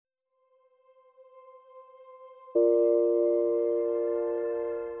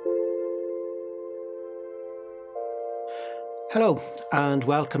Hello, and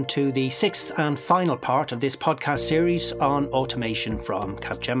welcome to the sixth and final part of this podcast series on automation from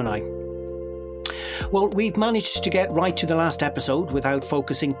Capgemini. Well, we've managed to get right to the last episode without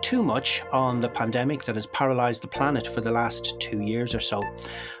focusing too much on the pandemic that has paralysed the planet for the last 2 years or so.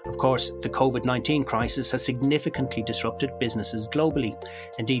 Of course, the COVID-19 crisis has significantly disrupted businesses globally.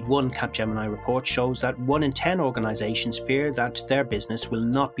 Indeed, one Capgemini report shows that 1 in 10 organisations fear that their business will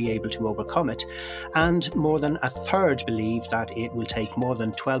not be able to overcome it, and more than a third believe that it will take more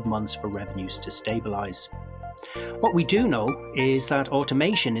than 12 months for revenues to stabilise. What we do know is that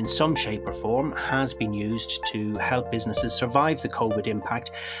automation in some shape or form has been used to help businesses survive the COVID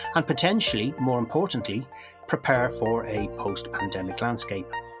impact and potentially, more importantly, prepare for a post-pandemic landscape.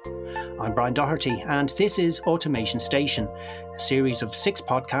 I'm Brian Doherty, and this is Automation Station, a series of 6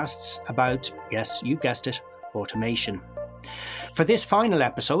 podcasts about, yes, you guessed it, automation. For this final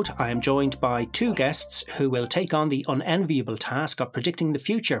episode, I am joined by 2 guests who will take on the unenviable task of predicting the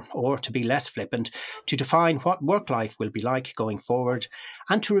future, or to be less flippant, to define what work life will be like going forward,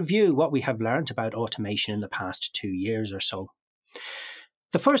 and to review what we have learned about automation in the past 2 years or so.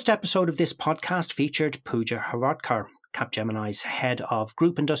 The first episode of this podcast featured Pooja Harwadkar, Capgemini's Head of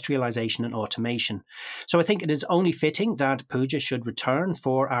Group Industrialization and Automation. So I think it is only fitting that Pooja should return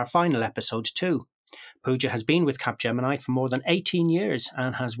for our final episode too. Pooja has been with Capgemini for more than 18 years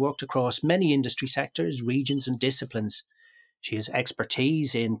and has worked across many industry sectors, regions and disciplines. She has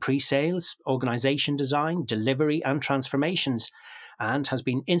expertise in pre-sales, organisation design, delivery and transformations, and has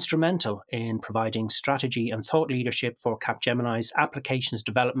been instrumental in providing strategy and thought leadership for Capgemini's applications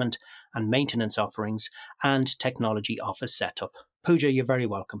development and maintenance offerings and technology office setup. Pooja, you're very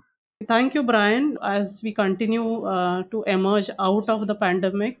welcome. Thank you, Brian. As we continue to emerge out of the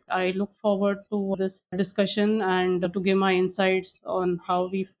pandemic, I look forward to this discussion and to give my insights on how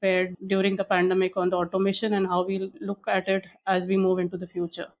we fared during the pandemic on the automation and how we look at it as we move into the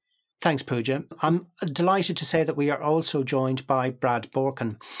future. Thanks, Pooja. I'm delighted to say that we are also joined by Brad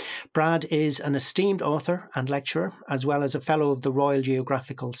Borkin. Brad is an esteemed author and lecturer, as well as a fellow of the Royal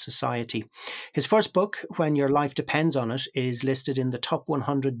Geographical Society. His first book, When Your Life Depends on It, is listed in the top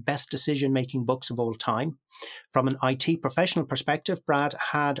 100 best decision-making books of all time. From an IT professional perspective, Brad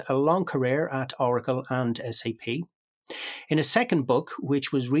had a long career at Oracle and SAP. In a second book,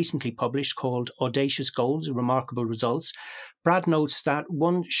 which was recently published called Audacious Goals, Remarkable Results, Brad notes that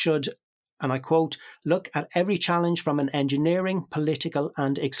one should, and I quote, look at every challenge from an engineering, political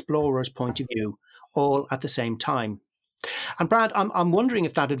and explorer's point of view, all at the same time. And Brad, I'm wondering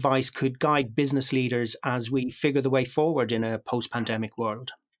if that advice could guide business leaders as we figure the way forward in a post-pandemic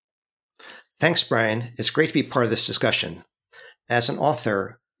world. Thanks, Brian. It's great to be part of this discussion. As an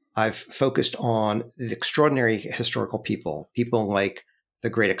author, I've focused on the extraordinary historical people like the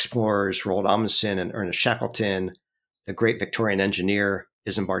great explorers Roald Amundsen and Ernest Shackleton, the great Victorian engineer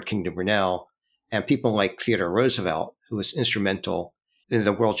Isambard Kingdom Brunel, and people like Theodore Roosevelt, who was instrumental in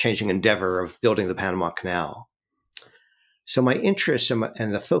the world-changing endeavor of building the Panama Canal. So my interest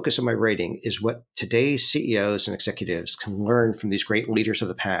and the focus of my writing is what today's CEOs and executives can learn from these great leaders of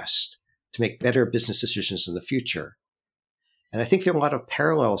the past to make better business decisions in the future. And I think there are a lot of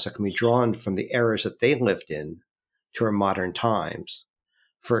parallels that can be drawn from the eras that they lived in to our modern times.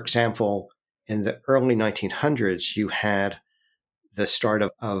 For example, in the early 1900s, you had the start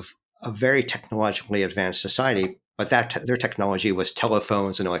of a very technologically advanced society, but their technology was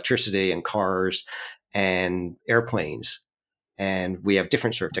telephones and electricity and cars and airplanes. And we have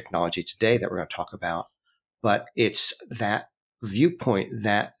different sort of technology today that we're going to talk about. But it's that viewpoint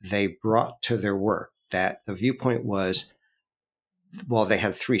that they brought to their work, that the viewpoint was, while they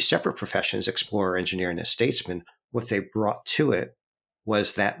had 3 separate professions, explorer, engineer, and a statesman, what they brought to it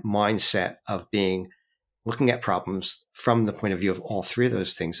was that mindset of looking at problems from the point of view of all 3 of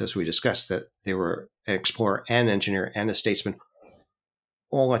those things, as we discussed, that they were an explorer, an engineer, and a statesman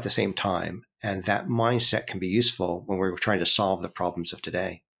all at the same time. And that mindset can be useful when we're trying to solve the problems of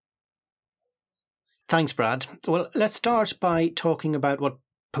today. Thanks, Brad. Well, let's start by talking about what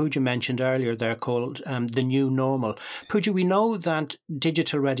Pooja mentioned earlier there, called the new normal. Pooja, we know that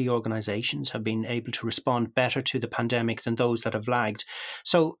digital-ready organisations have been able to respond better to the pandemic than those that have lagged.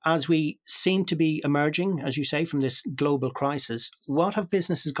 So as we seem to be emerging, as you say, from this global crisis, what have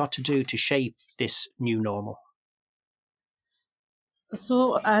businesses got to do to shape this new normal?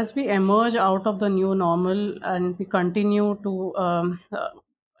 So, as we emerge out of the new normal and we continue to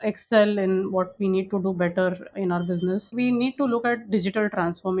excel in what we need to do better in our business, we need to look at digital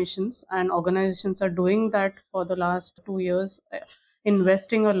transformations, and organizations are doing that for the last 2 years,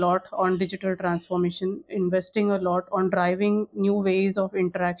 investing a lot on digital transformation, investing a lot on driving new ways of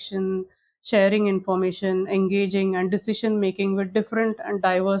interaction, sharing information, engaging, and decision making with different and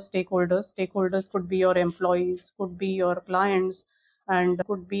diverse stakeholders. Stakeholders could be your employees, could be your clients, and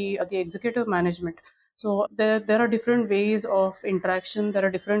could be the executive management. So there are different ways of interaction, there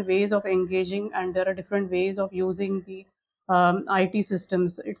are different ways of engaging, and there are different ways of using the IT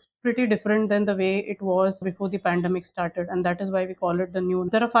systems. It's pretty different than the way it was before the pandemic started, and that is why we call it the new.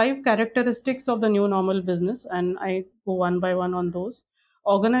 There are five characteristics of the new normal business, and I go one by one on those.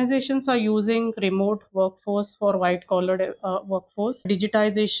 Organizations are using remote workforce for white collar workforce,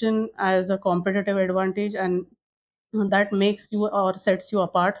 digitization as a competitive advantage, and that makes you or sets you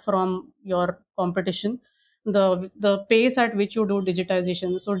apart from your competition. The pace at which you do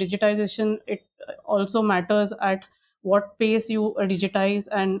digitization, so digitization, it also matters at what pace you digitize,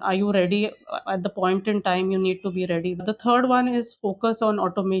 and are you ready at the point in time you need to be ready. The third one is focus on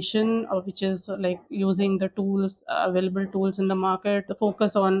automation, which is like using the tools, available tools in the market, the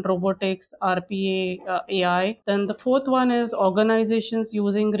focus on robotics, RPA, AI. Then the fourth one is organizations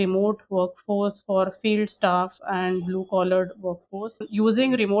using remote workforce for field staff and blue collared workforce.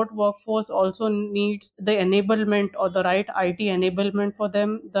 Using remote workforce also needs the enablement or the right IT enablement for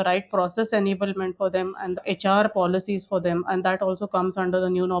them, the right process enablement for them, and the HR policies for them, and that also comes under the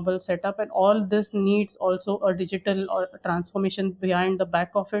new normal setup. And all this needs also a digital or a transformation behind the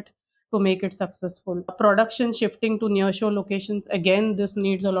back of it to make it successful. Production shifting to nearshore locations, again, this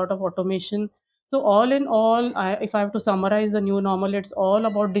needs a lot of automation. So all in all, if I have to summarize the new normal, it's all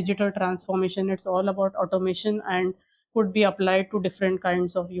about digital transformation. It's all about automation and could be applied to different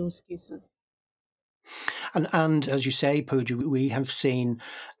kinds of use cases. And as you say, Pooja, we have seen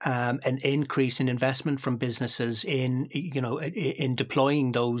an increase in investment from businesses in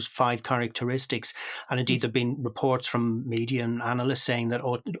deploying those five characteristics. And indeed, there have been reports from media and analysts saying that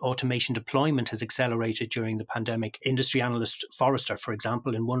automation deployment has accelerated during the pandemic. Industry analyst Forrester, for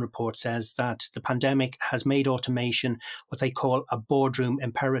example, in one report says that the pandemic has made automation what they call a boardroom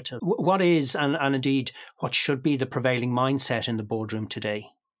imperative. What is, and indeed, what should be the prevailing mindset in the boardroom today?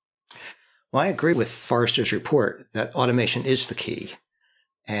 Well, I agree with Forrester's report that automation is the key.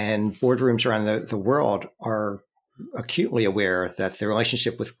 And boardrooms around the world are acutely aware that the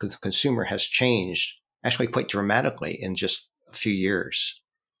relationship with the consumer has changed actually quite dramatically in just a few years.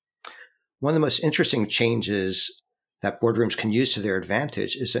 One of the most interesting changes that boardrooms can use to their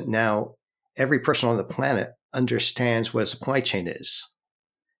advantage is that now every person on the planet understands what a supply chain is.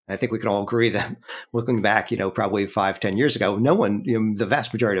 I think we could all agree that looking back, probably 5-10 years ago, no one, the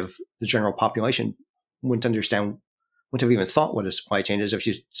vast majority of the general population wouldn't have even thought what a supply chain is if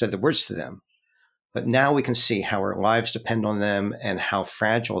you said the words to them. But now we can see how our lives depend on them and how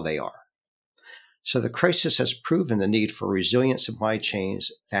fragile they are. So the crisis has proven the need for resilient supply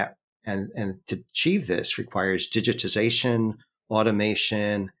chains and to achieve this requires digitization,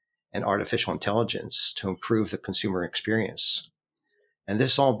 automation, and artificial intelligence to improve the consumer experience. And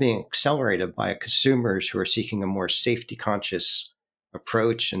this is all being accelerated by consumers who are seeking a more safety conscious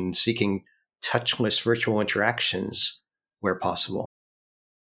approach and seeking touchless virtual interactions where possible.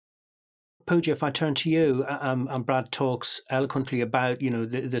 Pooja, if I turn to you, and Brad talks eloquently about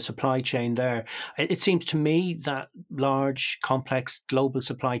the supply chain there, it seems to me that large, complex global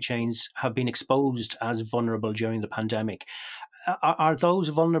supply chains have been exposed as vulnerable during the pandemic. Are those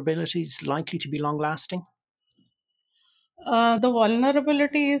vulnerabilities likely to be long lasting? The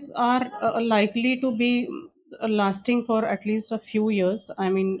vulnerabilities are likely to be lasting for at least a few years. I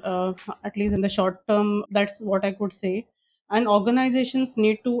mean, at least in the short term, that's what I could say. And organizations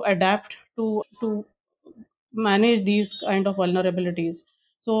need to adapt to manage these kind of vulnerabilities.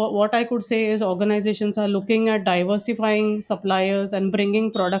 So what I could say is organizations are looking at diversifying suppliers and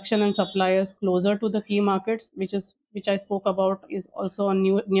bringing production and suppliers closer to the key markets, which I spoke about is also on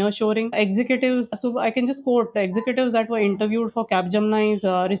nearshoring. Executives, so I can just quote the executives that were interviewed for Capgemini's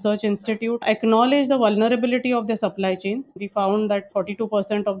Research Institute acknowledge the vulnerability of their supply chains. We found that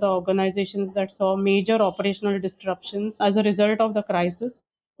 42% of the organizations that saw major operational disruptions as a result of the crisis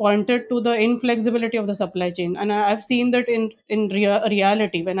pointed to the inflexibility of the supply chain. And I've seen that in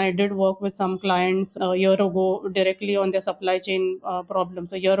reality when I did work with some clients a year ago directly on their supply chain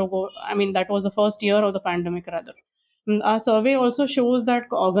problems. A year ago, I mean, that was the first year of the pandemic rather. Our survey also shows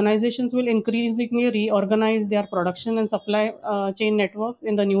that organizations will increasingly reorganize their production and supply chain networks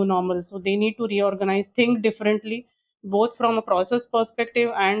in the new normal. So they need to reorganize, think differently, both from a process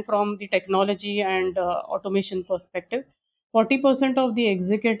perspective and from the technology and automation perspective. 40% of the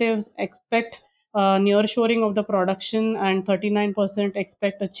executives expect nearshoring of the production, and 39%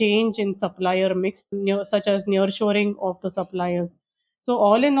 expect a change in supplier mix, such as nearshoring of the suppliers. So,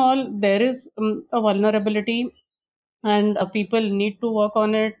 all in all, there is a vulnerability And people need to work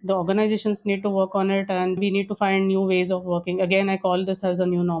on it, the organizations need to work on it, and we need to find new ways of working. Again, I call this as a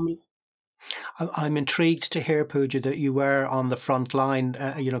new normal. I'm intrigued to hear, Pooja, that you were on the front line,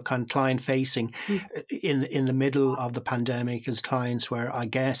 kind of client facing Mm. in the middle of the pandemic, as clients were, I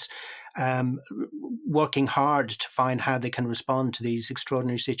guess, um, working hard to find how they can respond to these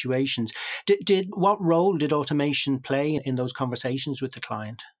extraordinary situations. Did what role did automation play in those conversations with the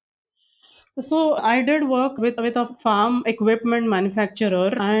client? So I did work with a farm equipment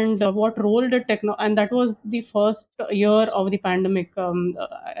manufacturer, and what role did techno? And that was the first year of the pandemic.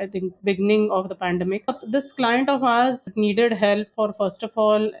 I think beginning of the pandemic. This client of ours needed help for first of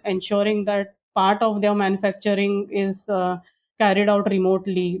all ensuring that part of their manufacturing is carried out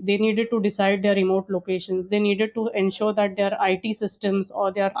remotely. They needed to decide their remote locations. They needed to ensure that their IT systems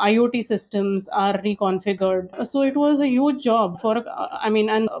or their IoT systems are reconfigured. So it was a huge job for,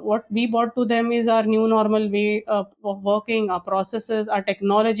 and what we brought to them is our new normal way of working, our processes, our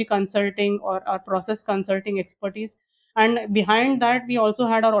technology consulting or our process consulting expertise. And behind that, we also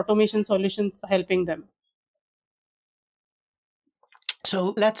had our automation solutions helping them.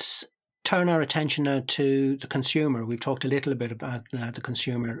 So let's turn our attention now to the consumer. We've talked a little bit about the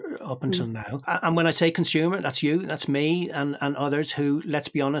consumer up until now. And when I say consumer, that's you, that's me, and others who, let's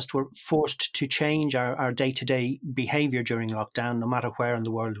be honest, were forced to change our day-to-day behavior during lockdown, no matter where in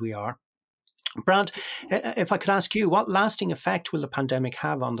the world we are. Brad, if I could ask you, what lasting effect will the pandemic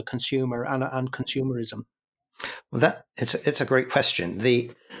have on the consumer and consumerism? Well, it's a great question.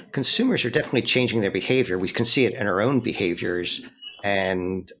 The consumers are definitely changing their behavior. We can see it in our own behaviors.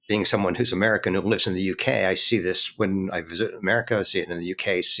 And being someone who's American who lives in the UK, I see this when I visit America, I see it in the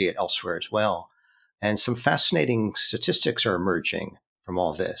UK, see it elsewhere as well. And some fascinating statistics are emerging from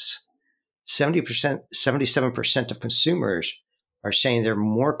all this. 70%, 77% of consumers are saying they're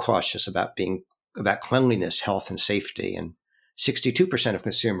more cautious about cleanliness, health, and safety. And 62% of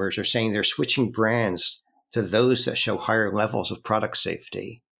consumers are saying they're switching brands to those that show higher levels of product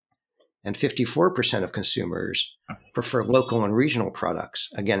safety. And 54% of consumers prefer local and regional products.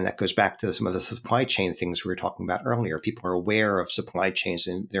 Again, that goes back to some of the supply chain things we were talking about earlier. People are aware of supply chains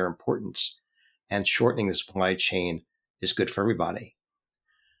and their importance, and shortening the supply chain is good for everybody.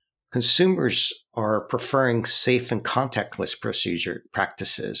 Consumers are preferring safe and contactless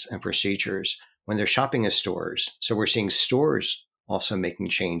practices and procedures when they're shopping in stores. So we're seeing stores also making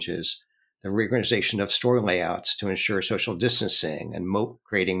changes, the reorganization of store layouts to ensure social distancing and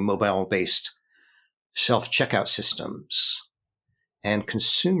creating mobile-based self-checkout systems. And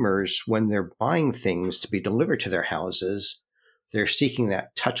consumers, when they're buying things to be delivered to their houses, they're seeking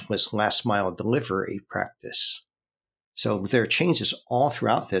that touchless last-mile delivery practice. So there are changes all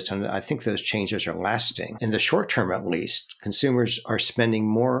throughout this, and I think those changes are lasting. In the short term, at least, consumers are spending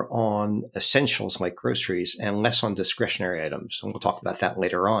more on essentials like groceries and less on discretionary items. And we'll talk about that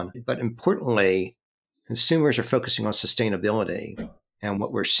later on. But importantly, consumers are focusing on sustainability. And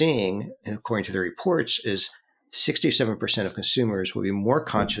what we're seeing, according to the reports, is 67% of consumers will be more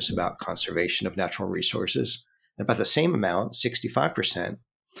conscious about conservation of natural resources. And about the same amount, 65%,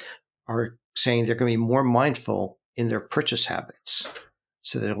 are saying they're going to be more mindful in their purchase habits.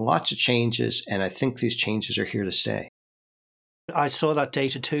 So there are lots of changes, and I think these changes are here to stay. I saw that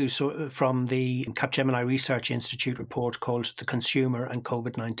data too, so from the Capgemini Research Institute report called The Consumer and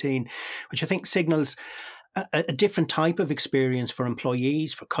COVID-19, which I think signals a different type of experience for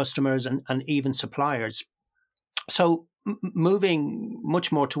employees, for customers, and even suppliers. So moving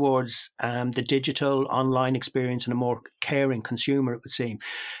much more towards the digital online experience and a more caring consumer, it would seem.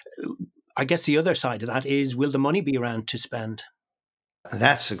 I guess the other side of that is, will the money be around to spend?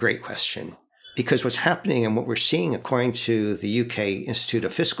 That's a great question. Because what's happening and what we're seeing, according to the UK Institute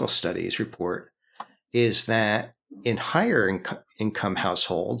of Fiscal Studies report, is that in higher income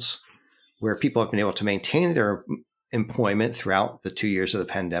households, where people have been able to maintain their employment throughout the 2 years of the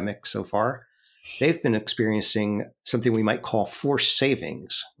pandemic so far, they've been experiencing something we might call forced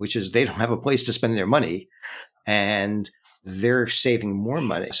savings, which is they don't have a place to spend their money, and they're saving more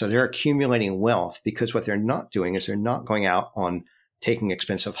money. So they're accumulating wealth because what they're not doing is they're not going out on taking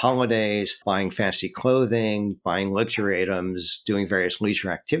expensive holidays, buying fancy clothing, buying luxury items, doing various leisure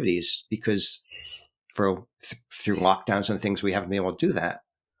activities, because through lockdowns and things, we haven't been able to do that.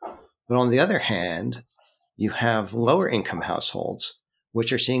 But on the other hand, you have lower income households,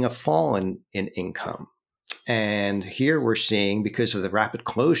 which are seeing a fall in income. And here we're seeing, because of the rapid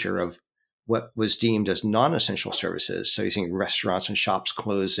closure of what was deemed as non-essential services, so you're seeing restaurants and shops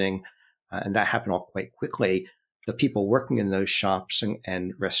closing, and that happened all quite quickly. The people working in those shops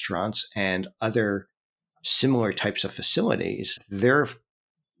and restaurants and other similar types of facilities, they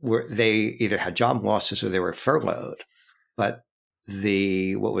either had job losses or they were furloughed. But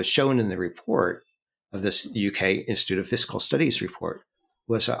what was shown in the report of this UK Institute of Fiscal Studies report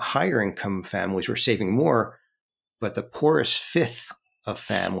was that higher income families were saving more, but the poorest fifth of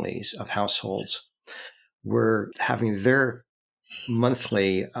families, of households, were having their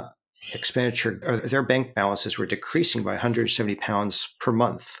monthly expenditure, or their bank balances were decreasing by £170 per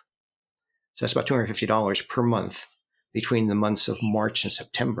month. So that's about $250 per month between the months of March and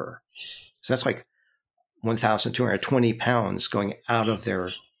September. So that's like £1,220 going out of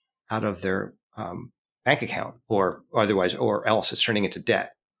their bank account, or otherwise, or else it's turning into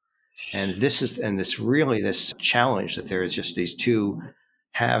debt. And this challenge that there is just these two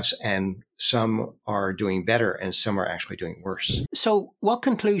halves, and some are doing better and some are actually doing worse. So what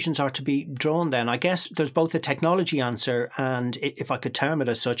conclusions are to be drawn then? I guess there's both a technology answer and, if I could term it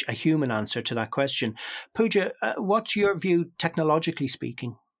as such, a human answer to that question. Pooja, what's your view technologically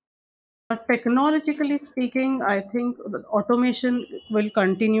speaking? Technologically speaking, I think automation will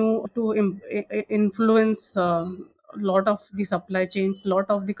continue to influence a lot of the supply chains, lot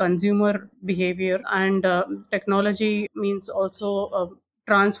of the consumer behavior, and technology means also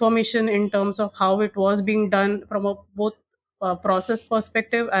transformation in terms of how it was being done from a both process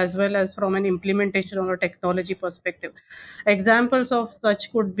perspective as well as from an implementation or a technology perspective. Examples of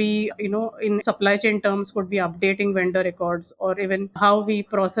such could be, in supply chain terms, could be updating vendor records, or even how we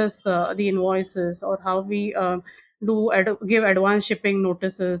process the invoices, or how we give advance shipping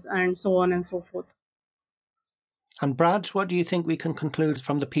notices, and so on and so forth. And Brad, what do you think we can conclude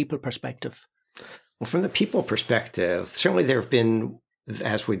from the people perspective? Well, from the people perspective, certainly there have been,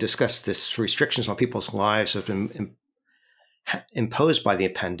 as we discussed, this restrictions on people's lives have been imposed by the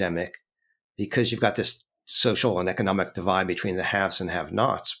pandemic, because you've got this social and economic divide between the haves and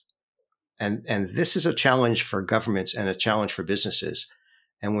have-nots. And this is a challenge for governments and a challenge for businesses.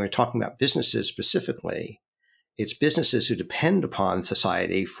 And when we're talking about businesses specifically, it's businesses who depend upon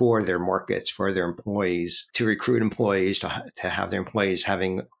society for their markets, for their employees, to recruit employees, to have their employees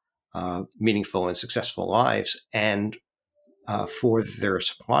having meaningful and successful lives, and for their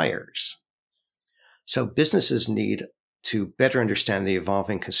suppliers. So businesses need to better understand the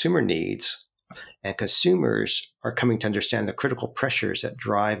evolving consumer needs, and consumers are coming to understand the critical pressures that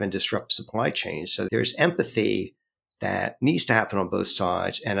drive and disrupt supply chains. So there's empathy that needs to happen on both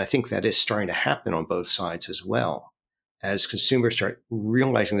sides, and I think that is starting to happen on both sides as well. As consumers start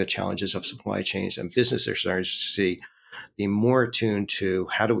realizing the challenges of supply chains, and businesses are starting to be more attuned to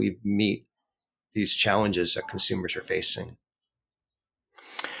how do we meet these challenges that consumers are facing.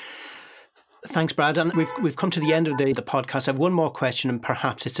 Thanks, Brad. And we've come to the end of the podcast. I have one more question, and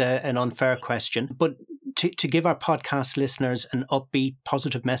perhaps it's an unfair question, but to give our podcast listeners an upbeat,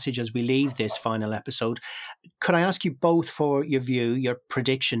 positive message as we leave this final episode, could I ask you both for your view, your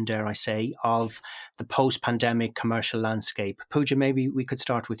prediction, dare I say, of the post-pandemic commercial landscape? Pooja, maybe we could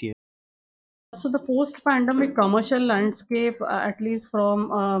start with you. So the post-pandemic commercial landscape, at least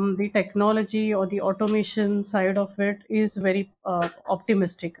from the technology or the automation side of it, is very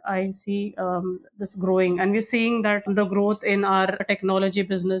optimistic. I see this growing, and we're seeing that the growth in our technology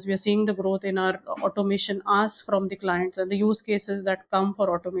business, we're seeing the growth in our automation ask from the clients, and the use cases that come for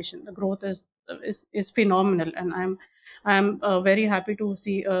automation. The growth is phenomenal, and I'm very happy to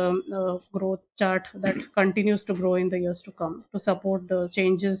see a growth chart that continues to grow in the years to come to support the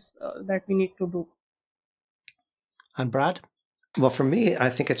changes that we need to do. And Brad? Well, for me, I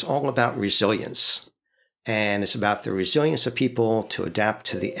think it's all about resilience. And it's about the resilience of people to adapt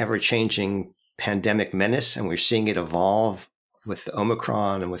to the ever-changing pandemic menace. And we're seeing it evolve with the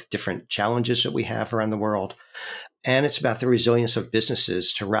Omicron and with different challenges that we have around the world. And it's about the resilience of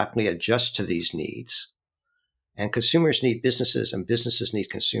businesses to rapidly adjust to these needs. And consumers need businesses, and businesses need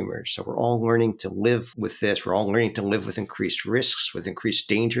consumers. So we're all learning to live with this. We're all learning to live with increased risks, with increased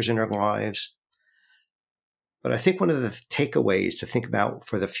dangers in our lives. But I think one of the takeaways to think about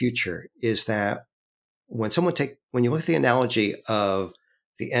for the future is that when you look at the analogy of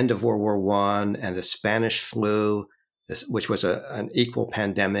the end of World War I and the Spanish flu, which was an equal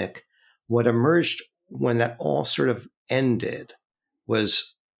pandemic, what emerged when that all sort of ended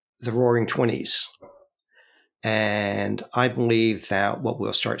was the Roaring '20s. And I believe that what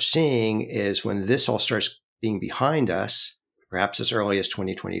we'll start seeing is when this all starts being behind us, perhaps as early as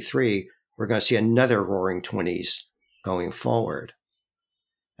 2023, we're going to see another Roaring '20s going forward.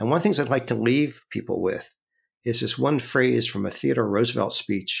 And one of the things I'd like to leave people with is this one phrase from a Theodore Roosevelt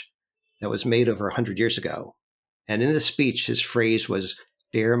speech that was made over 100 years ago. And in the speech, his phrase was,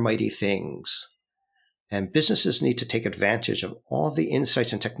 "Dare mighty things." And businesses need to take advantage of all the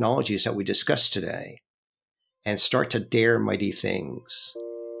insights and technologies that we discussed today and start to dare mighty things.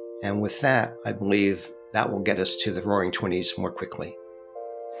 And with that, I believe that will get us to the roaring 20s more quickly.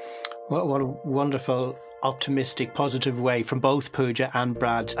 Well, what a wonderful, optimistic, positive way from both Pooja and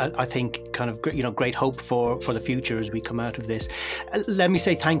Brad. I think kind of great hope for the future as we come out of this. Let me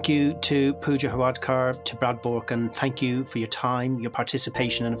say thank you to Pooja Hawadkar, to Brad Borkin. Thank you for your time, your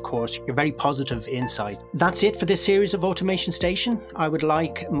participation, and of course your very positive insight. That's it for this series of Automation Station. I would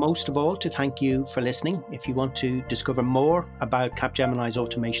like most of all to thank you for listening. If you want to discover more about Capgemini's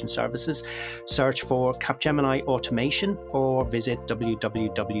automation services, search for Capgemini Automation or visit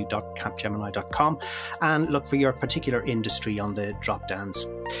www.capgemini.com and look for your particular industry on the drop-downs.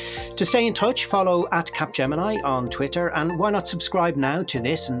 To stay in touch, follow @Capgemini on Twitter, and why not subscribe now to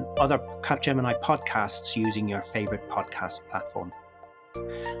this and other Capgemini podcasts using your favourite podcast platform.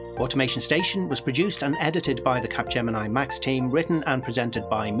 Automation Station was produced and edited by the Capgemini Max team, written and presented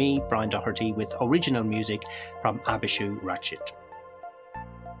by me, Brian Doherty, with original music from Abhishu Rakshit.